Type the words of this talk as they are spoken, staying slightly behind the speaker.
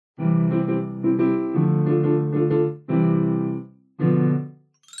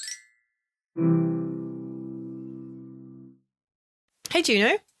Hey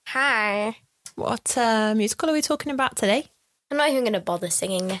Juno, Hi. what musical are we talking about today? I'm not even going to bother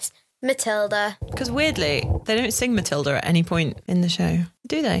singing this. Matilda. Because weirdly, they don't sing Matilda at any point in the show,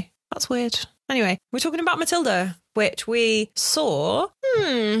 do they? That's weird. Anyway, we're talking about Matilda, which we saw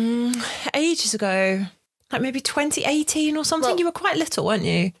ages ago, like maybe 2018 or something. Well, you were quite little, weren't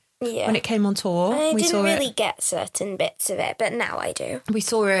you? Yeah. When it came on tour. I we didn't saw really it. get certain bits of it, but now I do. We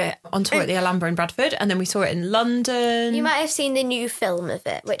saw it on tour at the Alhambra in Bradford, and then we saw it in London. You might have seen the new film of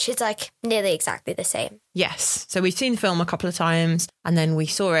it, which is like nearly exactly the same. Yes. So we've seen the film a couple of times, and then we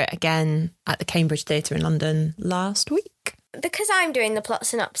saw it again at the Cambridge Theatre in London last week. Because I'm doing the plot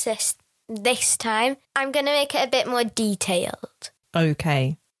synopsis this time, I'm going to make it a bit more detailed.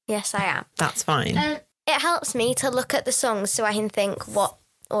 Okay. Yes, I am. That's fine. It helps me to look at the songs so I can think what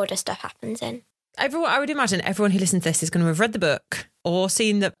order stuff happens in. I would imagine everyone who listens to this is going to have read the book or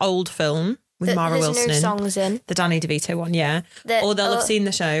seen the old film with Mara There's Wilson no in. songs in. The Danny DeVito one, yeah. Or they'll have seen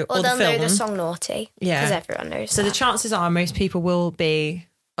the show or the they'll film. know the song Naughty. Yeah. Because everyone knows So that. the chances are most people will be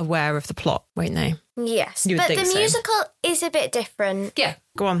aware of the plot, won't they? Yes, You would but think the so. musical is a bit different. Yeah.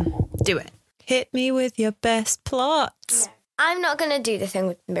 Go on. Do it. Hit me with your best plots. I'm not going to do the thing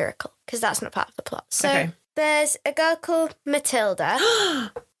with Miracle because that's not part of the plot. So Okay. there's a girl called Matilda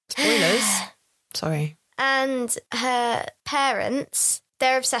Spoilers. Sorry. and her parents,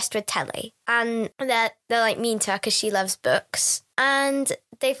 they're obsessed with telly and they're like mean to her because she loves books and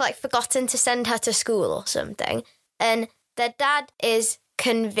they've like forgotten to send her to school or something. And their dad is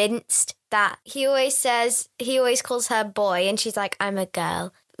convinced that he always calls her boy and she's like, I'm a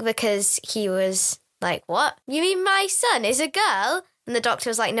girl, because he was like, what? You mean my son is a girl? And the doctor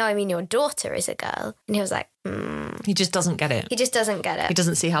was like, no, I mean your daughter is a girl. And he was like, He just doesn't get it. He just doesn't get it. He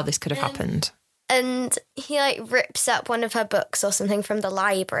doesn't see how this could have happened. And he like rips up one of her books or something from the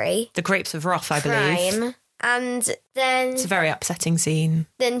library. The Grapes of Wrath, I believe. Crime. And then It's a very upsetting scene.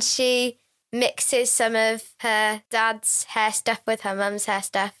 she mixes some of her dad's hair stuff with her mum's hair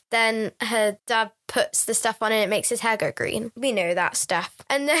stuff. Then her dad puts the stuff on and it makes his hair go green. We know that stuff.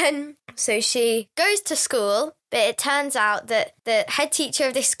 And then, so she goes to school, but it turns out that the head teacher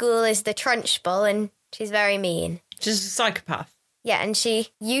of this school is the Trunchbull and she's very mean. She's a psychopath. Yeah, and she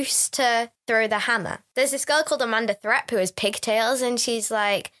used to throw the hammer. There's this girl called Amanda Threpp who has pigtails, and she's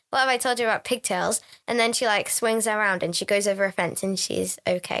like, what have I told you about pigtails? And then she like swings around and she goes over a fence and she's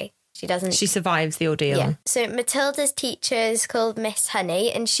okay. She doesn't... She survives the ordeal. Yeah. So Matilda's teacher is called Miss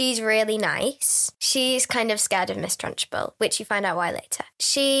Honey, and she's really nice. She's kind of scared of Miss Trunchbull, which you find out why later.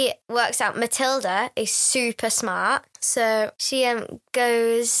 She works out Matilda is super smart, so she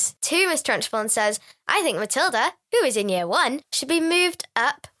goes to Miss Trunchbull and says, I think Matilda, who is in year 1, should be moved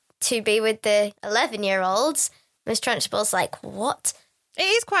up to be with the 11-year-olds. Miss Trunchbull's like, what? It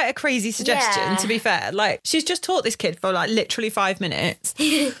is quite a crazy suggestion, Yeah. to be fair. Like, she's just taught this kid for like literally 5 minutes.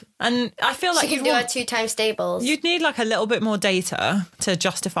 And I feel like She can do her 2 times stables. you'd need like a little bit more data to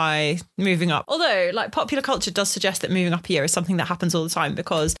justify moving up. Although, like, popular culture does suggest that moving up a year is something that happens all the time,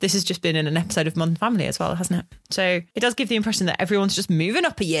 because this has just been in an episode of Modern Family as well, hasn't it? So it does give the impression that everyone's just moving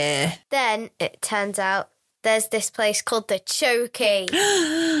up a year. Then it turns out there's this place called the Chokey,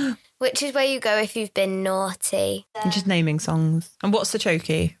 which is where you go if you've been naughty. And just naming songs. And what's the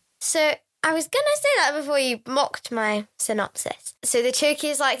chokey? So I was going to say that before you mocked my synopsis. So the Chokey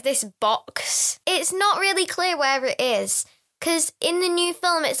is like this box. It's not really clear where it is, because in the new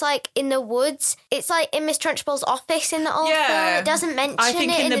film, it's like in the woods. It's like in Miss Trunchbull's office in the old film. It doesn't mention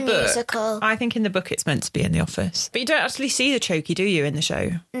it in the musical. I think in the book it's meant to be in the office. But you don't actually see the chokey, do you, in the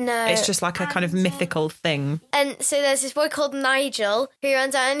show? No. It's just like a kind of mythical thing. And so there's this boy called Nigel who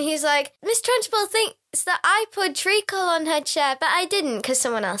runs out and he's like, Miss Trunchbull thinks that I put treacle on her chair, but I didn't because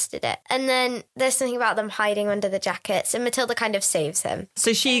someone else did it. And then there's something about them hiding under the jackets, and Matilda kind of saves him.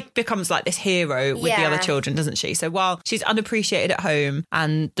 So she becomes like this hero with the Yeah. other children, doesn't she? So while she's unappreciated at home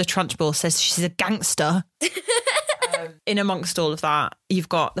and the Trunchbull says she's a gangster, in amongst all of that, you've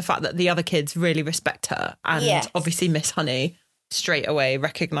got the fact that the other kids really respect her. And Yes. obviously Miss Honey straight away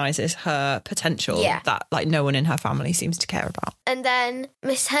recognises her potential that like no one in her family seems to care about. And then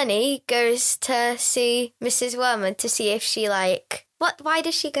Miss Honey goes to see Mrs. Wormwood to see if she like... Why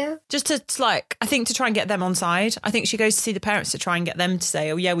does she go? Just to like, I think to try and get them on side. I think she goes to see the parents to try and get them to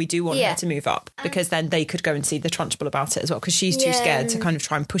say, oh yeah, we do want her to move up, because then they could go and see the Trunchbull about it as well, because she's too scared to kind of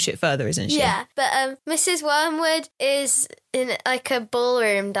try and push it further, isn't she? Yeah, but Mrs. Wormwood is in like a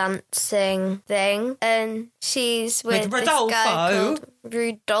ballroom dancing thing, and she's with this Rodolfo. guy called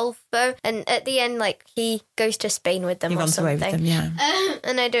Rudolfo, and at the end, like, he goes to Spain with them He or runs away something. with them, yeah.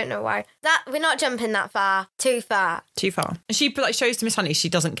 And I don't know why. That we're not jumping that far. Too far. Too far. And she like shows to Miss Honey she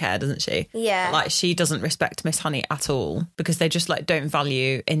doesn't care, doesn't she? Yeah. Like she doesn't respect Miss Honey at all because they just like don't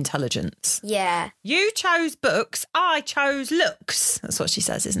value intelligence. Yeah. You chose books, I chose looks. That's what she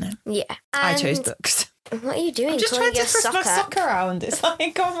says, isn't it? Yeah. I chose And books. What are you doing? I'm just Pulling trying to your twist my sock up? sock around. It's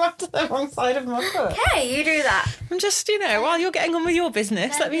like going back to the wrong side of my foot. Hey, you do that. I'm just, while you're getting on with your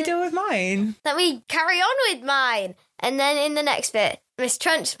business, let me deal with mine. Let me carry on with mine. And then in the next bit, Miss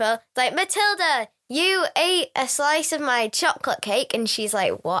Trunchbull is like, Matilda, you ate a slice of my chocolate cake. And she's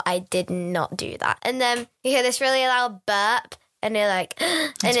like, what? I did not do that. And then you hear this really loud burp. And you're like,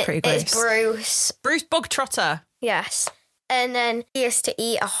 it's Bruce. Bruce Bogtrotter. Yes. And then he has to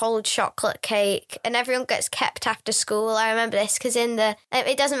eat a whole chocolate cake, and everyone gets kept after school. I remember this because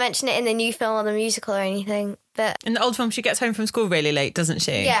it doesn't mention it in the new film or the musical or anything. But in the old film, she gets home from school really late, doesn't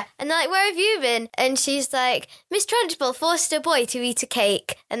she? Yeah. And they're like, where have you been? And she's like, Miss Trunchbull forced a boy to eat a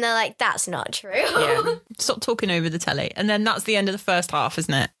cake. And they're like, that's not true. Yeah. Stop talking over the telly. And then that's the end of the first half,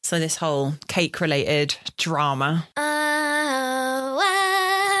 isn't it? So this whole cake-related drama.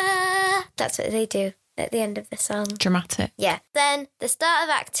 That's what they do at the end of the song. Dramatic. Yeah. Then the start of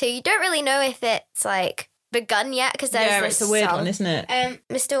Act 2, you don't really know if it's like begun yet because there's this it's a weird song. one, isn't it?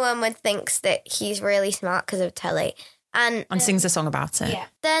 Mr. Wormwood thinks that he's really smart because of telly. And sings a song about it. Yeah.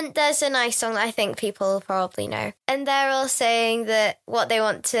 Then there's a nice song that I think people will probably know. And they're all saying that what they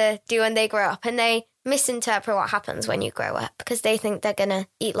want to do when they grow up. And they misinterpret what happens when you grow up because they think they're going to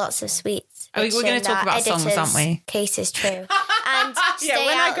eat lots of sweets. We're going to talk about songs, aren't we? Case is true. And stay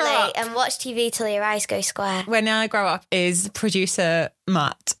when I out grow late up. and watch TV till your eyes go square. When I grow up is producer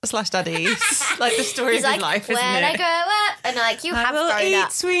Matt / Daddy's like the story He's of like, his life, when isn't it? I grow up. And like, you have I will grown eat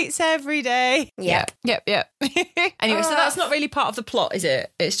up. sweets every day. Yep. Yep. Anyway, so that's not really part of the plot, is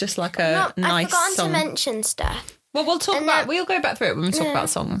it? It's just like a nice I've forgotten song. to mention stuff. Well, we'll go back through it when we talk about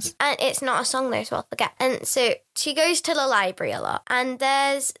songs. And it's not a song though, so I'll forget. And so she goes to the library a lot. And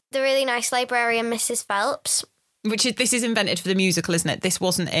there's the really nice librarian, Mrs. Phelps. This is invented for the musical, isn't it? This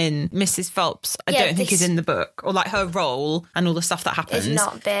wasn't in Mrs. Phelps. I don't think is in the book, or like her role and all the stuff that happens. It's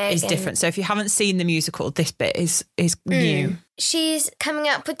not big. Is different. So if you haven't seen the musical, this bit is new. She's coming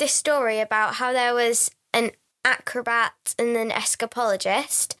up with this story about how there was an acrobat and an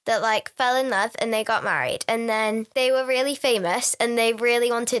escapologist that like fell in love and they got married, and then they were really famous and they really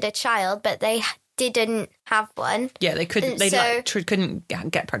wanted a child, but they didn't have one. Yeah, they couldn't. Couldn't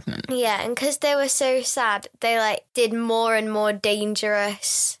get pregnant. Yeah, and because they were so sad, they like did more and more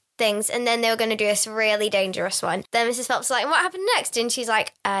dangerous things, and then they were going to do this really dangerous one. Then Mrs. Phelps was like, "What happened next?" And she's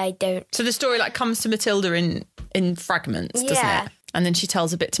like, "I don't." So the story like comes to Matilda in fragments, doesn't it? And then she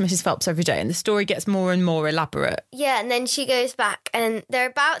tells a bit to Mrs. Phelps every day, and the story gets more and more elaborate. Yeah, and then she goes back, and they're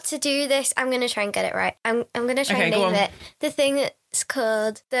about to do this. I'm going to try and get it right. I'm going to try and name it. The thing that's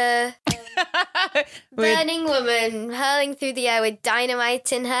called the burning woman hurling through the air with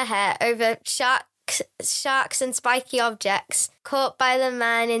dynamite in her hair over sharks and spiky objects, caught by the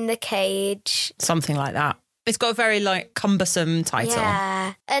man in the cage. Something like that. It's got a very like cumbersome title.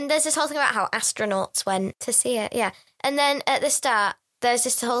 Yeah, and there's this whole thing about how astronauts went to see it. Yeah. And then at the start, there's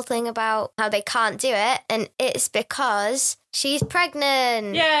this whole thing about how they can't do it, and it's because she's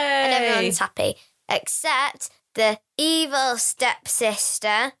pregnant. Yay! And everyone's happy, except the evil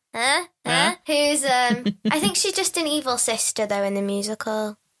stepsister, who's, I think she's just an evil sister, though, in the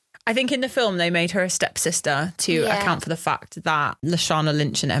musical. I think in the film they made her a stepsister to account for the fact that Lashana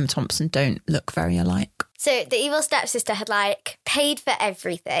Lynch and Emma Thompson don't look very alike. So the evil stepsister had, like, paid for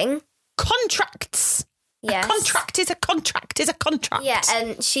everything. Contracts! Yes. A contract is a contract is a contract. Yeah,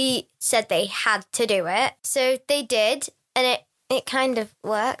 and she said they had to do it. So they did, and it kind of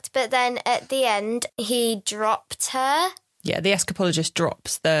worked. But then at the end, he dropped her. Yeah, the escapologist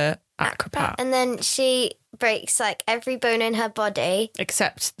drops the acrobat. And then she breaks, like, every bone in her body.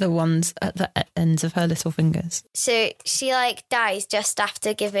 Except the ones at the ends of her little fingers. So she, like, dies just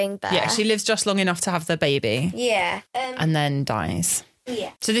after giving birth. Yeah, she lives just long enough to have the baby. Yeah. And then dies.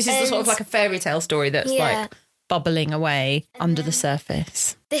 Yeah. So this is the sort of like a fairy tale story that's like bubbling away under the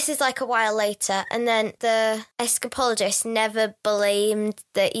surface. This is like a while later, and then the escapologist never blamed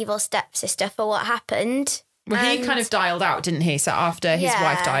the evil stepsister for what happened. Well, he kind of dialed out, didn't he? So after his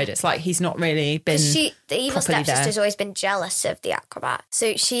wife died, it's like he's not really been the evil stepsister's there. Always been jealous of the acrobat.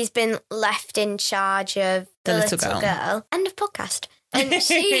 So she's been left in charge of the little girl. End of podcast. And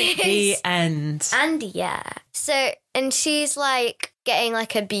she the end. And and she's like getting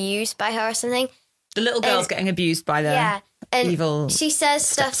like abused by her or something. The little girl's getting abused by the And evil she says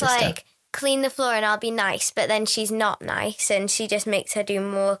stuff stepsister. like, clean the floor and I'll be nice, but then she's not nice and she just makes her do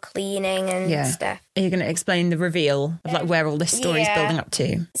more cleaning and stuff. Are you going to explain the reveal of like where all this story is building up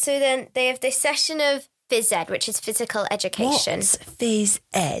to? So then they have this session of phys ed, which is physical education. What's phys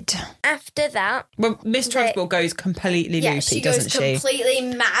ed? After that... Well, Miss Trunchbull goes completely loopy, doesn't she? She goes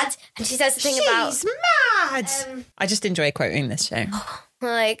completely mad. And she says the thing about... She's mad! I just enjoy quoting this show.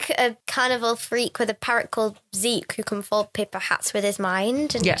 Like a carnival freak with a parrot called Zeke who can fold paper hats with his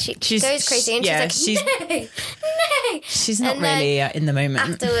mind. And she goes crazy and she's like, nay. She's not really in the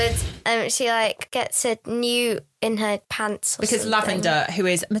moment. Afterwards, she like gets a newt in her pants or because something. Lavender, who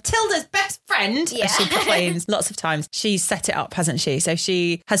is Matilda's best friend, as she proclaims lots of times, she's set it up, hasn't she? So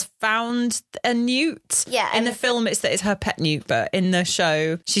she has found a newt. Yeah. In the film, it's her pet newt, but in the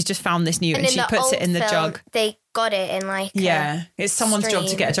show, she's just found this newt and she puts it in the jug. They got it in like it's someone's job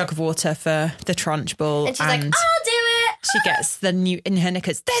to get a jug of water for the Trunchbull. And she's like, I'll do it. She gets the newt in her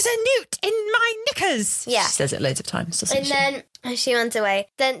knickers. There's a newt in my knickers. Yeah. She says it loads of times, doesn't she? And then she runs away.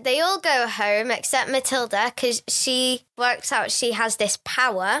 Then they all go home except Matilda because she works out she has this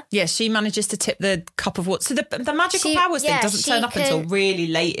power. Yeah, she manages to tip the cup of water. So the magical powers thing doesn't turn up until really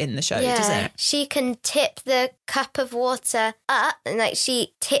late in the show, does it? She can tip the cup of water up and like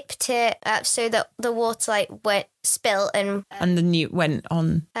she tipped it up so that the water like won't spill and the newt went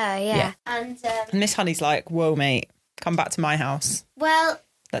on. And Miss Honey's like, whoa, mate, come back to my house. Well,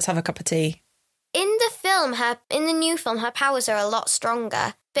 let's have a cup of tea. In the new film, her powers are a lot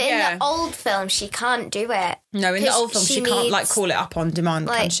stronger. But in the old film, she can't do it. No, in the old film, she can't like call it up on demand,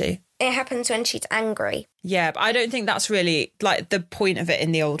 can she? It happens when she's angry. Yeah, but I don't think that's really like the point of it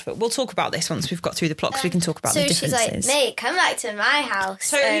in the old film. We'll talk about this once we've got through the plot because we can talk about the differences. So she's like, mate, come back to my house.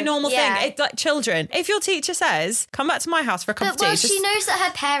 Totally normal thing. It's like children. If your teacher says, come back to my house for a cup of tea. Well, she knows that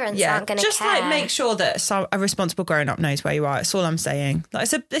her parents aren't going to care. Just like make sure that a responsible grown-up knows where you are. That's all I'm saying.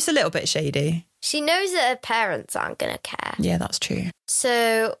 Like, it's a little bit shady. She knows that her parents aren't going to care. Yeah, that's true.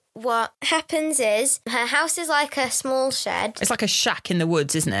 So what happens is her house is like a small shed. It's like a shack in the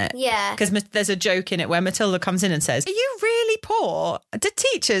woods, isn't it? Yeah. Because there's a joke in it where Matilda comes in and says, are you really poor? Do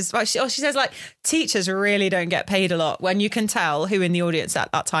teachers... Well, she says, like, teachers really don't get paid a lot, when you can tell who in the audience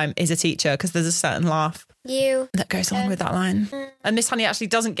at that time is a teacher because there's a certain laugh that goes along with that line. And Miss Honey actually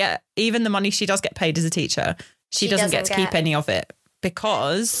doesn't get... Even the money she does get paid as a teacher, she doesn't get to keep any of it.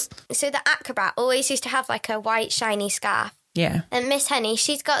 Because... So the acrobat always used to have like a white shiny scarf. Yeah. And Miss Honey,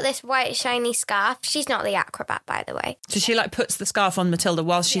 she's got this white shiny scarf. She's not the acrobat, by the way. So she like puts the scarf on Matilda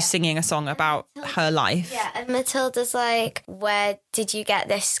while she's singing a song about her life. Yeah. And Matilda's like, where did you get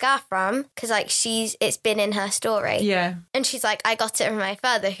this scarf from? Because like it's been in her story. Yeah. And she's like, I got it from my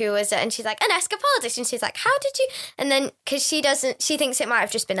father, who was it? And she's like, an escapologist. And she's like, how did you? And then, because she thinks it might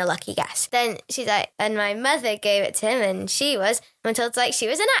have just been a lucky guess. Then she's like, and my mother gave it to him and Matilda's like, she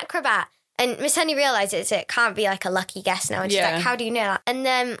was an acrobat. And Miss Honey realises it can't be like a lucky guess now. And she's like, how do you know that? And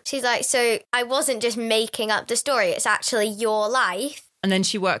then she's like, so I wasn't just making up the story. It's actually your life. And then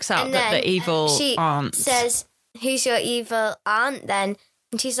she works out that the evil aunt says, who's your evil aunt then?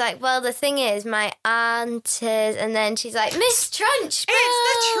 And she's like, well, the thing is, my aunt is... And then she's like, Miss Trunchbull!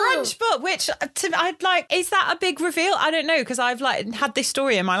 It's the Trunchbull, which I'd like... Is that a big reveal? I don't know, because I've like had this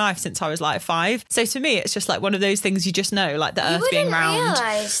story in my life since I was like 5. So to me, it's just like one of those things you just know, like the Earth being round. You wouldn't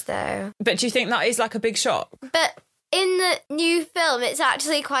realise, though. But do you think that is like a big shock? But... in the new film, it's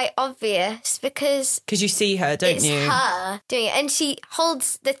actually quite obvious because you see her, don't you? It's her doing it. And she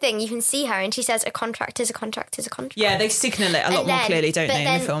holds the thing, you can see her, and she says, a contract is a contract is a contract. Yeah, they signal it a lot more clearly, don't they,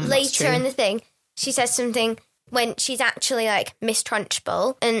 in the film? But then later in the thing, she says something when she's actually like Miss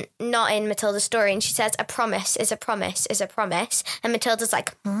Trunchbull and not in Matilda's story, and she says, a promise is a promise is a promise. And Matilda's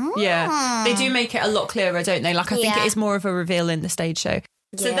like, Yeah, they do make it a lot clearer, don't they? Like, I think it is more of a reveal in the stage show.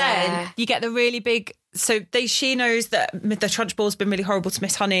 So then you get the really big... So she knows that the Trunchbull's been really horrible to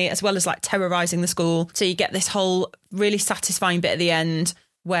Miss Honey, as well as like terrorising the school. So you get this whole really satisfying bit at the end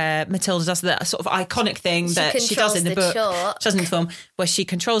where Matilda does that sort of iconic thing that she does in the book. She does in the film, where she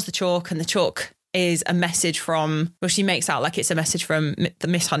controls the chalk, and the chalk is a message from... Well, she makes out like it's a message from the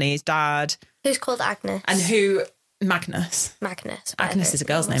Miss Honey's dad. Who's called Agnes. And who... Magnus. Agnes is a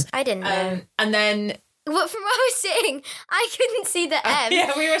girl's name. I didn't know. And then... Well, from where I was sitting, I couldn't see the M.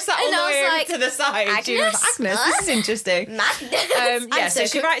 Yeah, we were sat all the way over to the side. Agnes? This is interesting. Magnus. So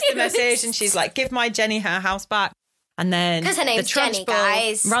she writes the message and she's like, give my Jenny her house back. And then because her name's Jenny,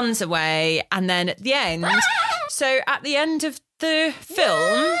 guys, runs away. And then at the end, so at the end of the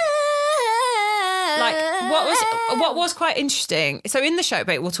film, like what was quite interesting, so in the show,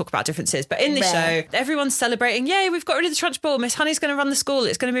 but we'll talk about differences, but in the show, everyone's celebrating, yay, we've got rid of the Trunchbull, Miss Honey's going to run the school,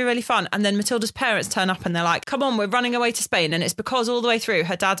 it's going to be really fun. And then Matilda's parents turn up and they're like, come on, we're running away to Spain. And it's because all the way through,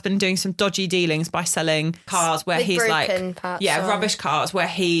 her dad's been doing some dodgy dealings by selling cars where he's like, rubbish cars where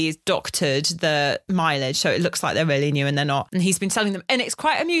he's doctored the mileage, so it looks like they're really new and they're not. And he's been selling them. And it's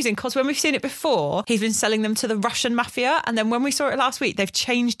quite amusing because when we've seen it before, he's been selling them to the Russian mafia. And then when we saw it last week, they've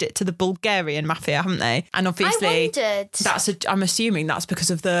changed it to the Bulgarian mafia, haven't they? And obviously, I'm assuming that's because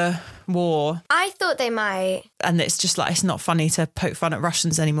of the war. I thought they might. And it's just like, it's not funny to poke fun at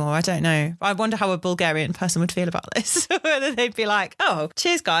Russians anymore. I don't know. I wonder how a Bulgarian person would feel about this. Whether they'd be like, oh,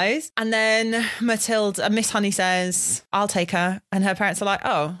 cheers, guys. And then Miss Honey says, I'll take her. And her parents are like,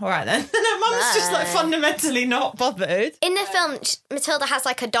 oh, all right then. And her mum's just like fundamentally not bothered. In the film, Matilda has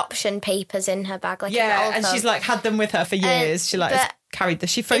like adoption papers in her bag. Like and she's like had them with her for years. She like carried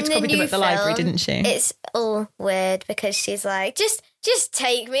she photocopied them at the library, didn't she? It's all weird because she's like, just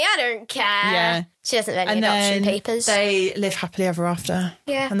take me, I don't care. Yeah. She doesn't have any adoption papers. They live happily ever after.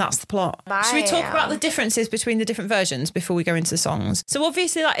 Yeah. And that's the plot. Should we talk about the differences between the different versions before we go into the songs? So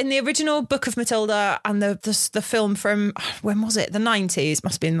obviously, like in the original Book of Matilda and the film from, when was it? The 90s,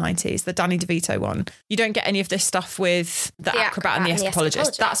 must be in the 90s, the Danny DeVito one. You don't get any of this stuff with the acrobat and the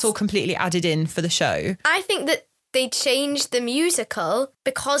escapologist. That's all completely added in for the show. I think that they changed the musical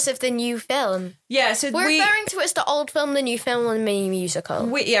because of the new film. Yeah, so we're referring to it as the old film, the new film, and the mini musical.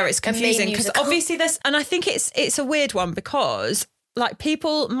 It's confusing because obviously there's, and I think it's a weird one because like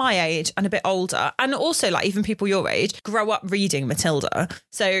people my age and a bit older, and also like even people your age, grow up reading Matilda.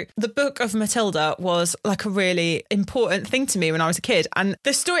 So the Book of Matilda was like a really important thing to me when I was a kid. And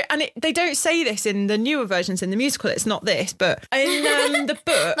the story, and they don't say this in the newer versions in the musical, it's not this, but in the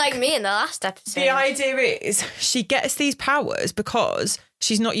book... like me in the last episode. The idea is she gets these powers because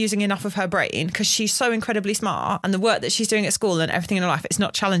she's not using enough of her brain because she's so incredibly smart, and the work that she's doing at school and everything in her life, it's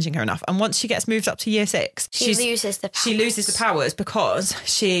not challenging her enough. And once she gets moved up to year 6, she loses the powers. She loses the powers because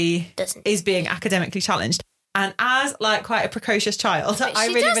she is being academically challenged. And as like quite a precocious child, I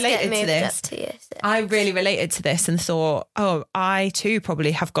really related to this. I really related to this and thought, oh, I too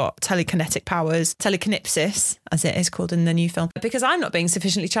probably have got telekinetic powers, telekinepsis, as it is called in the new film, because I'm not being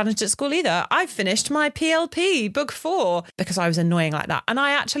sufficiently challenged at school either. I finished my PLP book 4 because I was annoying like that. And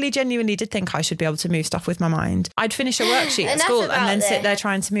I actually genuinely did think I should be able to move stuff with my mind. I'd finish a worksheet at school and then sit there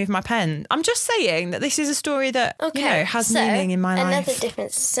trying to move my pen. I'm just saying that this is a story that, has meaning in my life. Another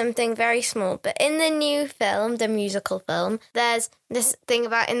difference, something very small, but in the new film, the musical film, there's this thing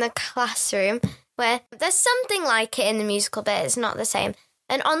about in the classroom where there's something like it in the musical, but it's not the same.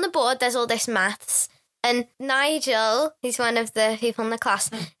 And on the board, there's all this maths. And Nigel, he's one of the people in the class,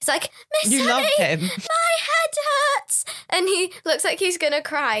 he's like, Miss Honey, love him. my head hurts. And he looks like he's going to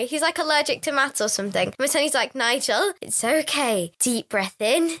cry. He's like allergic to maths or something. Miss Honey's like, Nigel, it's okay. Deep breath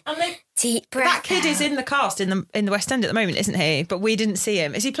in. Deep breath That kid is in the cast in the West End at the moment, isn't he? But we didn't see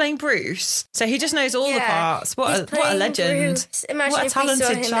him. Is he playing Bruce? So he just knows all the parts. What a legend. What a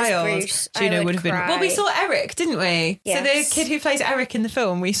talented child Juno would have been. Well, we saw Eric, didn't we? Yes. So the kid who plays Eric in the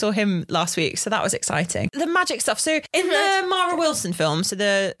film, we saw him last week. So that was exciting. The magic stuff. So in the Mara Wilson film, so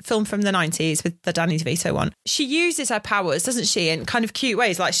the film from the 90s with the Danny DeVito one, she uses her powers, doesn't she, in kind of cute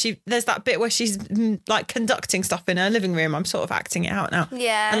ways. Like there's that bit where she's like conducting stuff in her living room. I'm sort of acting it out now.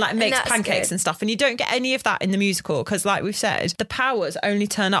 Yeah. And like makes pancakes and stuff, and you don't get any of that in the musical because like we've said, the powers only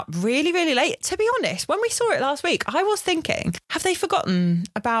turn up really, really late. To be honest, when we saw it last week, I was thinking, have they forgotten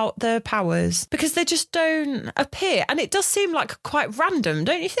about the powers? Because they just don't appear, and it does seem like quite random,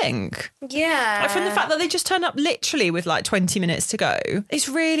 don't you think? Yeah. Like from the fact that they just turn up literally with like 20 minutes to go, it's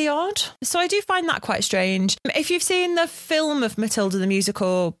really odd. So I do find that quite strange. If you've seen the film of Matilda the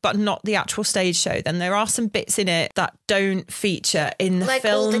musical but not the actual stage show, then there are some bits in it that don't feature in the like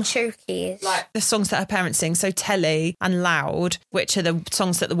film. All the chokies. Like the songs that her parents sing, so Telly and Loud, which are the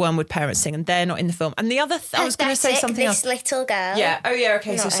songs that the Wormwood parents sing, and they're not in the film. And the other, I was going to say something else. This little girl. Yeah. Oh yeah.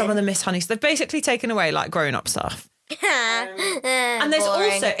 Okay. So some of the Miss Honeys, they've basically taken away like grown-up stuff. And there's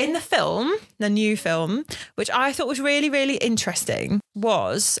also in the film, the new film, which I thought was really, really interesting,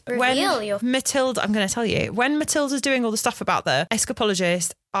 was when Matilda, I'm going to tell you, when Matilda's doing all the stuff about the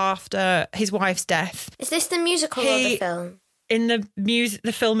escapologist after his wife's death. Is this the musical or the film? In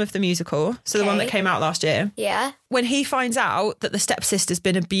the film of the musical, so the one that came out last year. Yeah. When he finds out that the stepsister's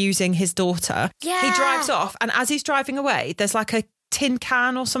been abusing his daughter, he drives off, and as he's driving away, there's like a tin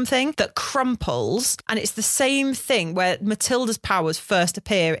can or something that crumples, and it's the same thing where Matilda's powers first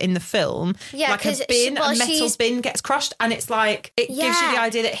appear in the film. Yeah, like a metal bin gets crushed, and it's like it gives you the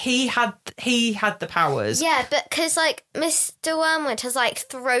idea that he had the powers. Yeah, but because like Mr. Wormwood has like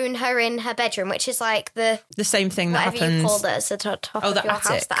thrown her in her bedroom, which is like the same thing that whatever happens. You call this, the top of the your attic.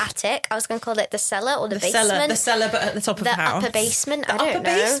 house, the attic. I was going to call it the cellar or the basement. The cellar, but at the top of the house. The upper basement. The I don't upper know.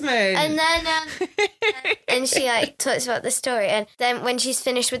 basement. And then and she like talks about the story, and then when she's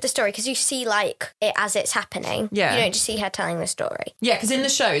finished with the story, because you see like it as it's happening. Yeah. You don't just see her telling the story. Yeah, because in the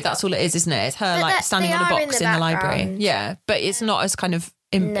show that's all it is, isn't it? It's her like standing on a box in the library. Yeah, but it's not as kind of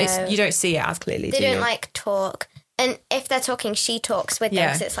you don't see it as clearly. They don't like talk. And if they're talking, she talks with them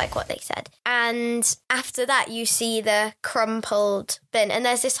because it's like what they said. And after that, you see the crumpled bin. And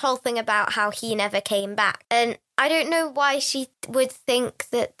there's this whole thing about how he never came back. And I don't know why she would think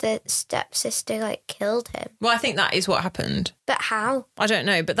that the stepsister like killed him. Well, I think that is what happened. But how? I don't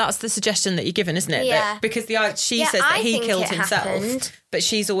know, but that's the suggestion that you're given, isn't it? Yeah. Because she says that he killed himself, happened. But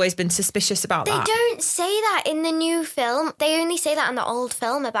she's always been suspicious about that. They don't say that in the new film. They only say that in the old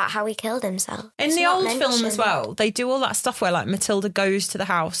film about how he killed himself. In the old film as well, they do all that stuff where like Matilda goes to the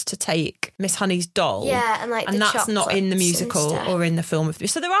house to take Miss Honey's doll. Yeah, and like and that's not in the musical or in the film.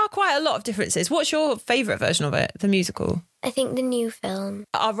 So there are quite a lot of differences. What's your favourite version of it, the musical? I think the new film.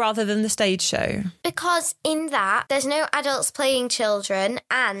 Rather than the stage show? Because in that, there's no adults playing children,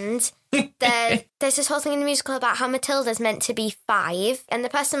 and there's this whole thing in the musical about how Matilda's meant to be 5, and the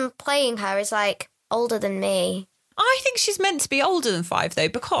person playing her is like older than me. I think she's meant to be older than 5 though,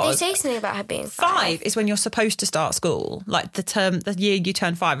 because they say something about her being 5 is when you're supposed to start school. Like the year you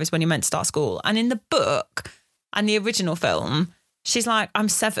turn 5 is when you're meant to start school. And in the book and the original film, she's like, I'm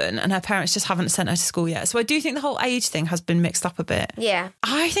 7, and her parents just haven't sent her to school yet. So I do think the whole age thing has been mixed up a bit. Yeah.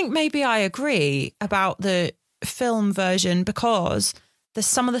 I think maybe I agree about the film version because there's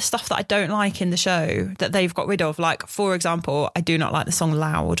some of the stuff that I don't like in the show that they've got rid of. Like, for example, I do not like the song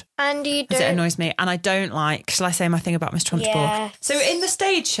Loud. And you don't... It annoys me. And I don't like, shall I say my thing about Miss Trunchbull? Yes. So in the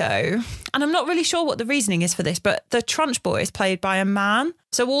stage show, and I'm not really sure what the reasoning is for this, but the Trunchbull is played by a man.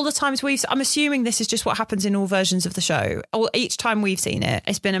 So all the times I'm assuming this is just what happens in all versions of the show. Or each time we've seen it,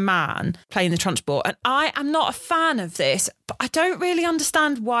 it's been a man playing the Trunchbull. And I am not a fan of this, but I don't really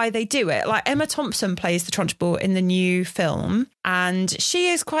understand why they do it. Like Emma Thompson plays the Trunchbull in the new film, and she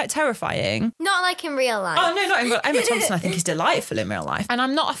is quite terrifying. Not like in real life. Oh, no, not in real life. Emma Thompson, I think, is delightful in real life. And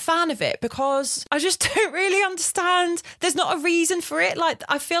I'm not a fan of it because I just don't really understand. There's not a reason for it. Like,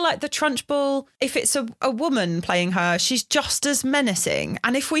 I feel like the Trunchbull, if it's a woman playing her, she's just as menacing.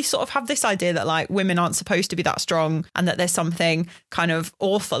 And if we sort of have this idea that like women aren't supposed to be that strong and that there's something kind of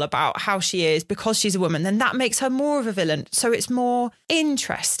awful about how she is because she's a woman, then that makes her more of a villain. So it's more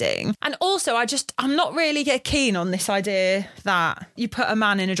interesting. And also I'm not really keen on this idea that you put a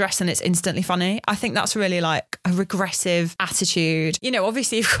man in a dress and it's instantly funny. I think that's really like a regressive attitude. You know,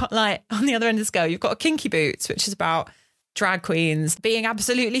 obviously you've got like on the other end of the scale, you've got a Kinky Boots, which is about drag queens being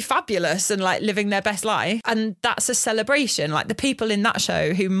absolutely fabulous and like living their best life, and that's a celebration. Like the people in that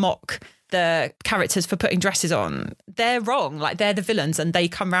show who mock the characters for putting dresses on, they're wrong. Like they're the villains and they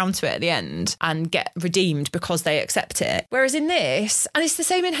come round to it at the end and get redeemed because they accept it. Whereas in this, and it's the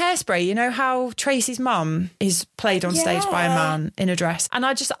same in Hairspray, you know how Tracy's mum is played on stage by a man in a dress. And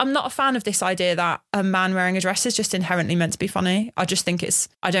I'm not a fan of this idea that a man wearing a dress is just inherently meant to be funny. I just think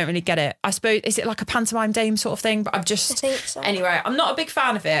I don't really get it. I suppose, is it like a pantomime dame sort of thing? But I think so. Anyway, I'm not a big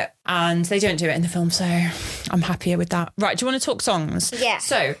fan of it and they don't do it in the film, so I'm happier with that. Right, do you want to talk songs? Yeah.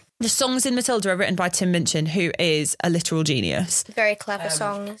 So the songs in Matilda are written by Tim Minchin, who is a literal genius. Very clever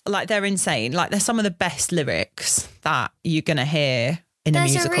songs. Like, they're insane. Like, they're some of the best lyrics that you're going to hear in a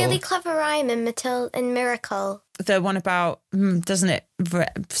musical. There's a really clever rhyme in Miracle. The one about, doesn't it,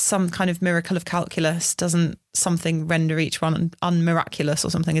 some kind of miracle of calculus, doesn't something render each one unmiraculous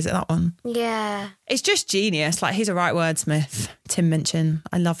or something? Is it that one? Yeah. It's just genius. Like, he's a right wordsmith, Tim Minchin.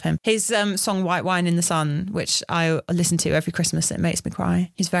 I love him. His song White Wine in the Sun, which I listen to every Christmas, it makes me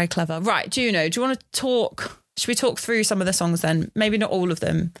cry. He's very clever. Right, Juno, do you want to talk? Should we talk through some of the songs then? Maybe not all of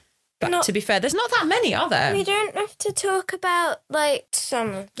them. But to be fair, there's not that many, are there? We don't have to talk about, like,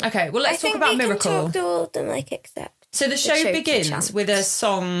 some. Okay, well, let's talk about Miracle. I think we can talk to all of them, like, except... So the show begins with a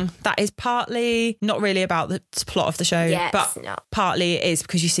song that is partly not really about the plot of the show, but partly it is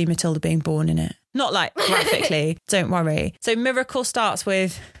because you see Matilda being born in it. Not like graphically, don't worry. So Miracle starts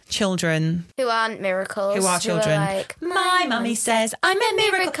with children. Who aren't miracles. Who are children. Like, my mummy says I'm a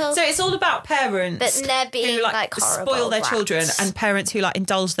miracle. So it's all about parents. But they're being who like horrible spoil their brats. children, and parents who like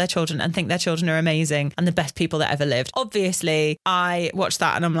indulge their children and think their children are amazing and the best people that ever lived. Obviously, I watched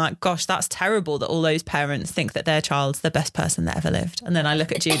that and I'm like, gosh, that's terrible that all those parents think that their child's the best person that ever lived. And then I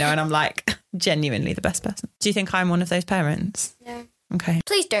look at Juno and I'm like, genuinely the best person. Do you think I'm one of those parents? No. Okay.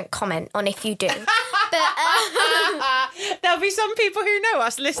 Please don't comment on if you do. But there'll be some people who know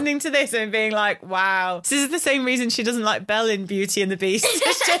us listening to this and being like, wow, this is the same reason she doesn't like Belle in Beauty and the Beast.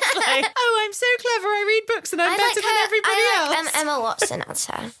 It's just like, oh, I'm so clever, I read books and I'm better than everybody else. Emma Watson, I'd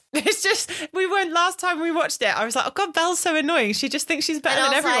say. It's just, last time we watched it, I was like, oh God, Belle's so annoying. She just thinks she's better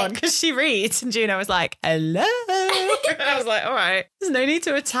than everyone because she reads. And Juno was like, hello. And I was like, all right, there's no need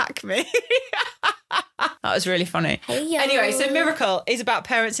to attack me. That was really funny. Hey-yo. Anyway, so Miracle is about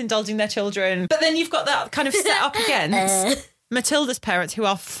parents indulging their children. But then you've got that kind of set up against Matilda's parents, who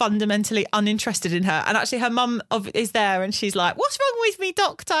are fundamentally uninterested in her. And actually her mum is there and she's like, what's wrong with me,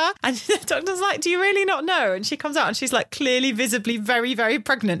 doctor? And the doctor's like, do you really not know? And she comes out and she's like clearly, visibly very, very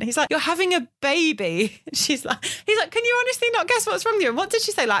pregnant. He's like, you're having a baby. He's like, can you honestly not guess what's wrong with you? And what did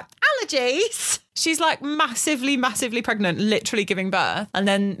she say? Like, allergies. She's like massively, massively pregnant, literally giving birth. And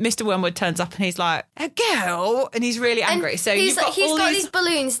then Mr. Wormwood turns up and he's like, a girl? And he's really angry. So he's got these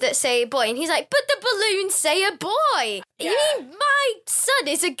balloons that say boy. And he's like, but the balloons say a boy. Yeah. You mean my son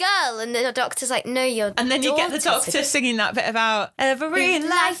is a girl? And then the doctor's like, no, your And then you get the doctor singing that bit about every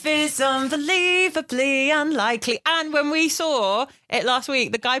life is unbelievably unlikely. And when we saw it last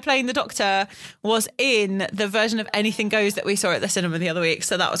week, the guy playing the doctor was in the version of Anything Goes that we saw at the cinema the other week.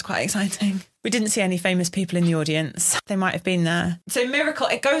 So that was quite exciting. We didn't see any famous people in the audience. They might have been there. So Miracle,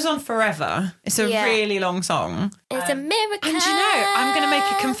 it goes on forever. It's a really long song. It's a miracle. And you know, I'm going to make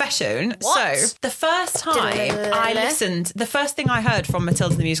a confession. What? So the first time I listened, the first thing I heard from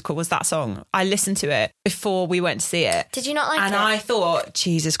Matilda the musical was that song. I listened to it before we went to see it. Did you not like it? And I thought,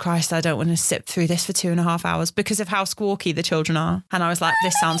 Jesus Christ, I don't want to sit through this for 2.5 hours because of how squawky the children are. And I was like,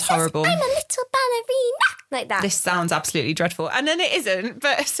 this sounds horrible. I'm a little ballerina. Like that. This sounds absolutely dreadful. And then it isn't.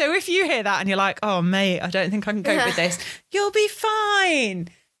 But so if you hear that and you're like, oh, mate, I don't think I can cope with this, you'll be fine.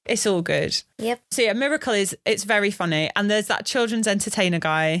 It's all good. Yep. So yeah, Miracle it's very funny. And there's that children's entertainer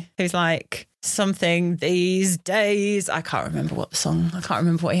guy who's like, something these days. I can't remember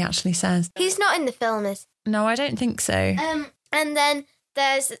what he actually says. He's not in the film, is he? No, I don't think so. And then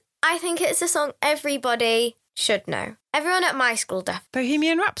I think it's a song everybody should know. Everyone at my school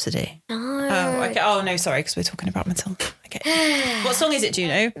Bohemian Rhapsody? No. Oh, okay. Oh, no, sorry, because we're talking about Matilda. Okay. What song is it,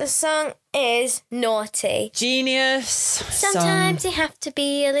 Juno? The song is Naughty. Genius. Sometimes you have to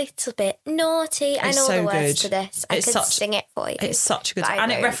be a little bit naughty. I know the words to this. I could sing it for you. It's such a good song.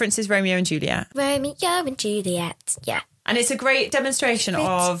 And it references Romeo and Juliet. Romeo and Juliet, yeah. And it's a great demonstration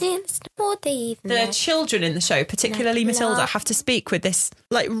of the children in the show, particularly Matilda, have to speak with this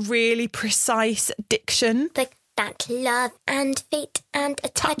like really precise diction. Like that love and fate and a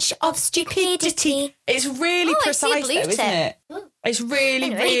touch of stupidity. It's really precise though, isn't it? It's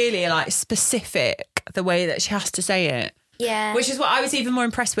really, really like specific, the way that she has to say it. Yeah. Which is what I was even more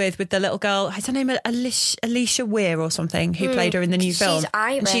impressed with the little girl. Is her name Alicia Weir or something, who played her in the new film. She's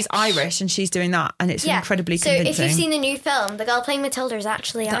Irish. And she's Irish and she's doing that. And it's incredibly convincing. So if you've seen the new film, the girl playing Matilda is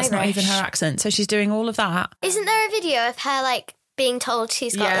actually Irish. That's not even her accent. So she's doing all of that. Isn't there a video of her like being told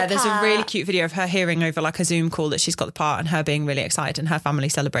she's got the part? Yeah, there's a really cute video of her hearing over like a Zoom call that she's got the part and her being really excited and her family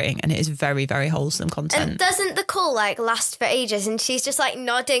celebrating, and it is very, very wholesome content. And doesn't the call like last for ages and she's just like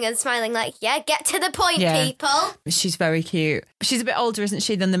nodding and smiling like, yeah, get to the point, people. She's very cute. She's a bit older, isn't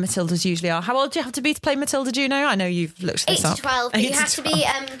she, than the Matildas usually are. How old do you have to be to play Matilda, Juno? I know you've looked this up. 8 to 12, but you have to be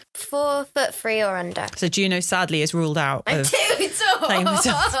 4'3" or under. So Juno sadly is ruled out I'm of too tall. playing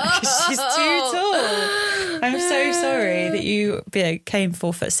Matilda because she's too tall. I'm so sorry that you became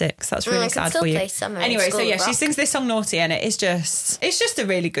 4'6". That's really sad for you. Anyway, so yeah, she sings this song Naughty, and it's just a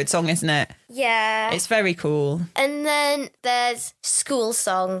really good song, isn't it? Yeah. It's very cool. And then there's School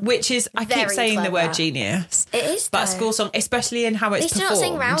Song, which is, I keep saying the word genius. It is, but School Song, especially in how it's performed. It's not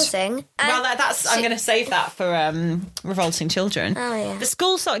saying rousing. Well, I'm going to save that for Revolting Children. Oh yeah. The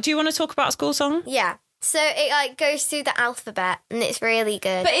School Song. Do you want to talk about School Song? Yeah. So it like goes through the alphabet and it's really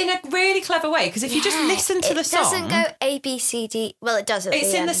good. But in a really clever way, because if you just listen to the song... It doesn't go A, B, C, D... Well, it does at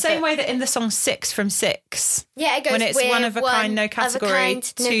It's the in end, the same way that in the song 6 from 6. Yeah, it goes when it's one of a kind, no category,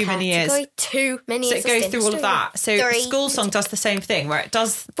 too many years. Too many years. So it goes through all of that. So School Song does the same thing, where it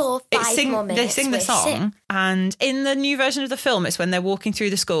does... 4, 5 more minutes. They sing the song, and in the new version of the film, it's when they're walking through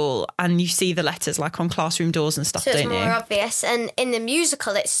the school and you see the letters like on classroom doors and stuff, so don't you? So it's more obvious. And in the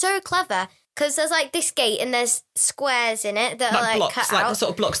musical, it's so clever because there's like this gate and there's squares in it that are like blocks, cut like out. the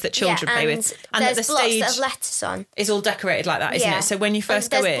sort of blocks that children play with. And there's that the blocks stage that have letters on. is all decorated like that, isn't it? So when you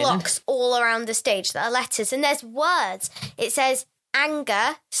first go there's in... blocks all around the stage that are letters, and there's words. It says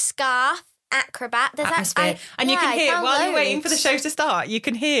anger, scarf, acrobat. There's atmosphere. And you can hear, while you're waiting for the show to start, you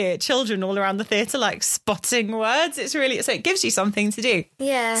can hear children all around the theatre like spotting words. It's really... So it gives you something to do.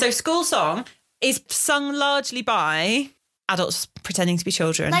 Yeah. So School Song is sung largely by adults pretending to be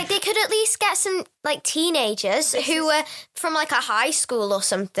children. Like, they could at least get some, like, teenagers who were from, like, a high school or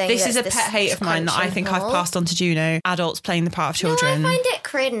something. This is a pet hate of mine that I think I've passed on to Juno. Adults playing the part of children. No, I find it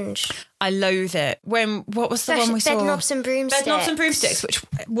cringe. I loathe it. What was the one we saw? Bedknobs and Broomsticks. Bedknobs and Broomsticks, which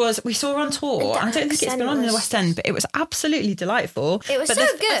we saw on tour. I don't think it's been on in the West End, but it was absolutely delightful. It was good.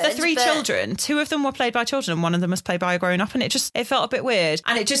 Of the three children, two of them were played by children and one of them was played by a grown-up, and it felt a bit weird.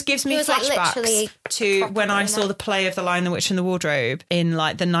 And it just gives me flashbacks to when I saw the play of The Lion, the Witch and the Wardrobe in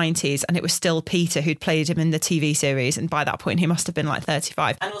like the 90s, and it was still Peter who'd played him in the TV series, and by that point he must have been like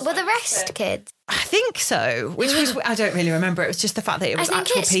 35. Were the rest kids? I think so, which was, I don't really remember. It was just the fact that it was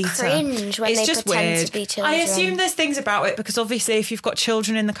actual Peter. Cringe when they just pretend weird. To be children. I assume there's things about it because obviously if you've got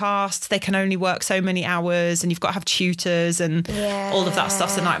children in the cast, they can only work so many hours and you've got to have tutors and all of that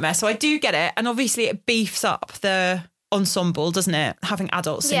stuff's a nightmare. So I do get it. And obviously it beefs up the ensemble, doesn't it? Having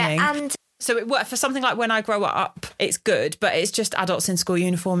adults singing. Yeah, and... So it worked for something like When I Grow Up, it's good, but it's just adults in school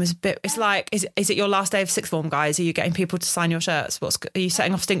uniform is a bit... It's like, is it your last day of sixth form, guys? Are you getting people to sign your shirts? Are you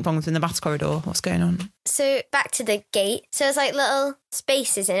setting off stink bombs in the maths corridor? What's going on? So back to the gate. So there's like little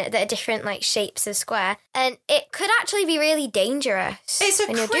spaces in it that are different like shapes of square. And it could actually be really dangerous. It's a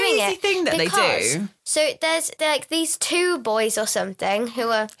when crazy you're doing it thing that they do. So they're like these two boys or something who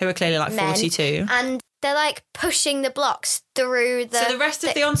are clearly like men, 42. And they're like pushing the blocks through the... So the rest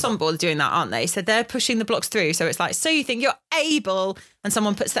of the ensemble are doing that, aren't they? So they're pushing the blocks through. So it's like, so you think you're able, and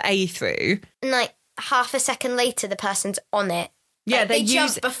someone puts the A through. And like half a second later, the person's on it. Yeah, like, they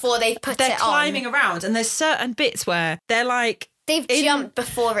jump before they put it on. They're climbing around, and there's certain bits where they're like... They've jumped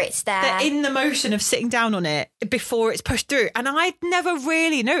before it's there. They're in the motion of sitting down on it before it's pushed through. And I'd never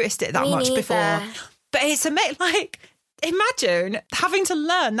really noticed it that much before. But it's like... Imagine having to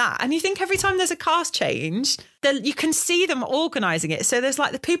learn that. And you think every time there's a cast change, then you can see them organising it. So there's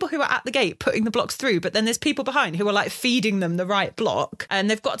like the people who are at the gate putting the blocks through, but then there's people behind who are like feeding them the right block.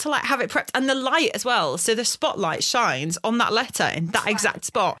 And they've got to like have it prepped. And the light as well. So the spotlight shines on that letter in that exact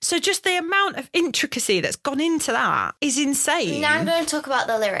spot. So just the amount of intricacy that's gone into that is insane. Now I'm going to talk about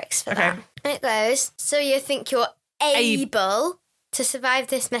the lyrics for that. It goes, so you think you're able... to survive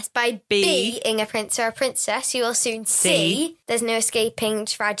this mess by being a prince or a princess, you will soon see there's no escaping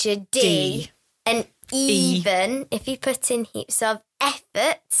tragedy. And even if you put in heaps of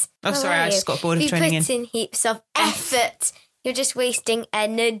effort... Oh, sorry, I just got bored of training in. If you put in heaps of effort, you're just wasting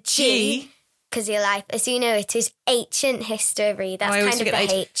energy. Because your life, as you know, it is ancient history. That's kind of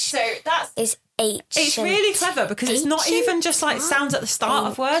the H. So that's... Is ancient. It's really clever because it's not even just like sounds at the start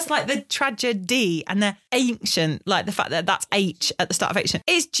of words, like the tragedy and the ancient, like the fact that that's H at the start of ancient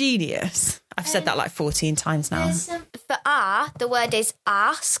is genius. I've said that like 14 times now. For R, the word is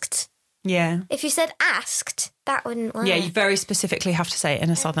asked. Yeah. If you said asked, that wouldn't work. Yeah, you very specifically have to say it in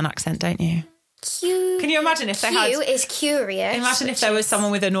a southern accent, don't you? Can you imagine if they had... Q is curious. Imagine if there was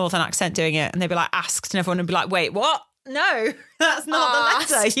someone with a northern accent doing it and they'd be like asked and everyone would be like, wait, what? No, that's not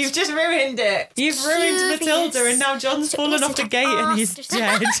the letter. You've just ruined it. You've ruined Matilda and now John's fallen off the gate and he's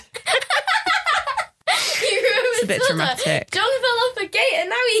dead. It's a bit dramatic. John fell off a gate and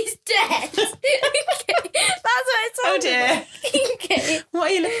now he's dead. Okay. That's what it's Oh dear. Okay.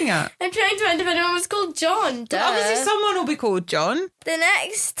 What are you looking at? I'm trying to find if anyone was called John. Duh. Obviously someone will be called John. The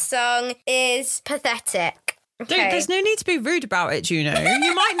next song is Pathetic. Okay. There's no need to be rude about it, Juno.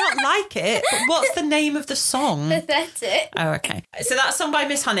 You might not like it, but what's the name of the song? Pathetic. Oh, okay. So that's a song by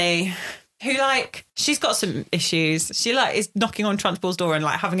Miss Honey, who, like, she's got some issues. She, like, is knocking on Trunchbull's door and,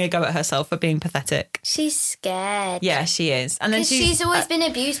 like, having a go at herself for being pathetic. She's scared. Yeah, she is. And then she's always been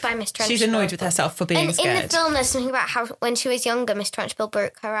abused by Miss Trunchbull. She's annoyed with herself for being scared. In the film, there's something about how when she was younger, Miss Trunchbull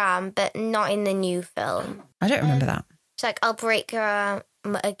broke her arm, but not in the new film. I don't remember that. She's like, I'll break your arm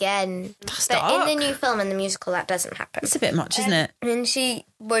again. That's but dark. in the new film and the musical, that doesn't happen. It's a bit much, isn't it? And she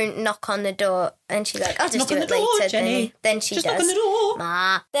won't knock on the door, and she's like, I'll just do it door, later. Jenny. Then she just does. Knock on the door.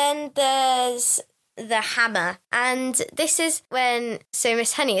 Ma. Then there's the hammer. And this is when, so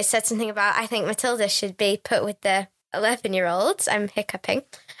Miss Honey has said something about, I think Matilda should be put with the 11-year-olds. I'm hiccuping.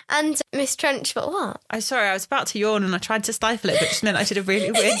 And Miss Trunchbull, what? I'm sorry, I was about to yawn and I tried to stifle it, but it just meant I did a really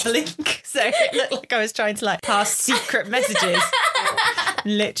weird blink. So it looked like I was trying to like pass secret messages.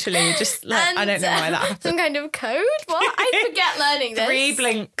 Literally, just like, I don't know why that happened. Some kind of code? What? I forget learning this. 3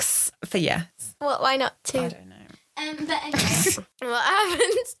 blinks for yes. What? Why not 2? I don't know. But anyway, what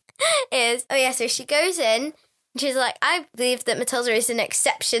happens is, so she goes in, and she's like, I believe that Matilda is an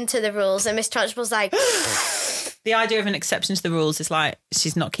exception to the rules, and Miss Trunchbull's like... The idea of an exception to the rules is like,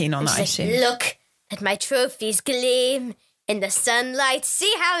 she's not keen on that, is she? Look at my trophies gleam in the sunlight,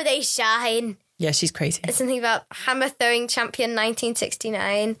 see how they shine. Yeah, she's crazy. It's something about hammer throwing champion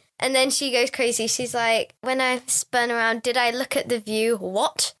 1969. And then she goes crazy. She's like, when I spun around, did I look at the view?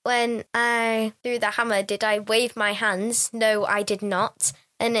 What? When I threw the hammer, did I wave my hands? No, I did not.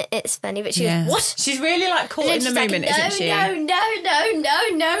 And it's funny, but she goes, what? She's really like caught in the moment, isn't she?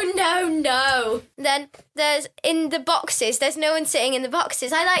 No. Then there's in the boxes, there's no one sitting in the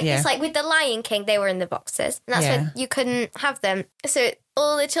boxes. I like this, like with the Lion King, they were in the boxes. And that's when you couldn't have them. So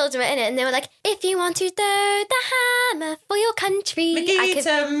all the children were in it, and they were like, if you want to throw the hammer for your country.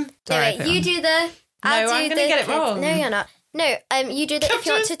 Sorry, you do the... I'm going to get it wrong. No, you're not. No, you do the if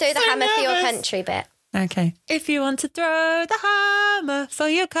you want to throw the hammer for your country bit. Okay. If you want to throw the hammer for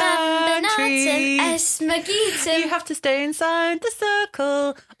your country, you have to stay inside the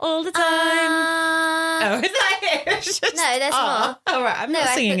circle all the time. Is that it? No, there's more. All right, I'm not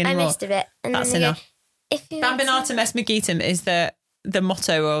singing anymore. I missed a bit. And that's enough. Bambinatum est magitum is the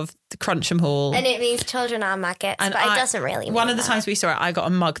motto of the Cruncham Hall. And it means children are maggots, but it doesn't really mean One of the times we saw it, I got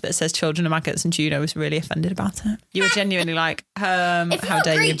a mug that says children are maggots, and Juno was really offended about it. You were genuinely like, how